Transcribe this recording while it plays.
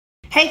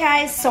Hey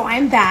guys, so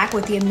I'm back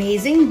with the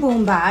amazing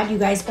Boombod. You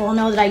guys all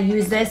know that I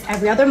use this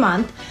every other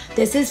month.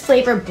 This is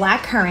flavored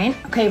black currant.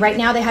 Okay, right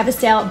now they have a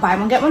sale, buy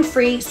one get one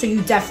free, so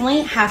you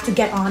definitely have to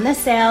get on the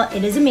sale.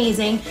 It is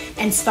amazing,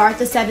 and start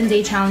the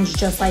 7-day challenge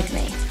just like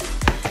me.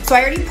 So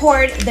I already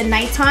poured the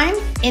nighttime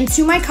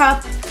into my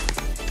cup.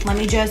 Let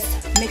me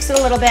just mix it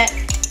a little bit.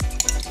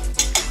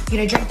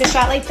 You're gonna drink the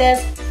shot like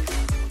this.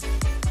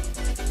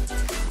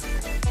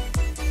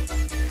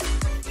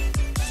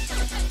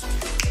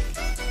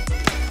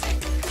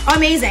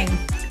 Amazing.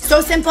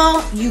 So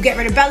simple. You get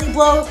rid of belly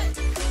bloat,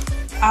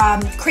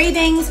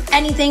 cravings,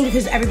 anything,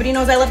 because everybody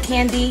knows I love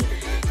candy.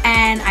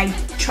 And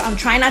I'm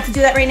trying not to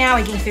do that right now.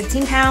 I gained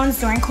 15 pounds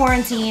during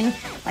quarantine,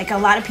 like a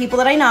lot of people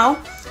that I know.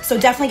 So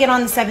definitely get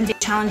on the 7-day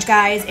challenge,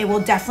 guys. It will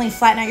definitely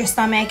flatten out your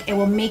stomach. It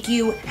will make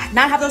you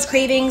not have those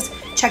cravings.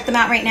 Check them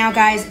out right now,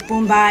 guys.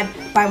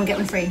 Boombod, buy one, get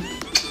one free.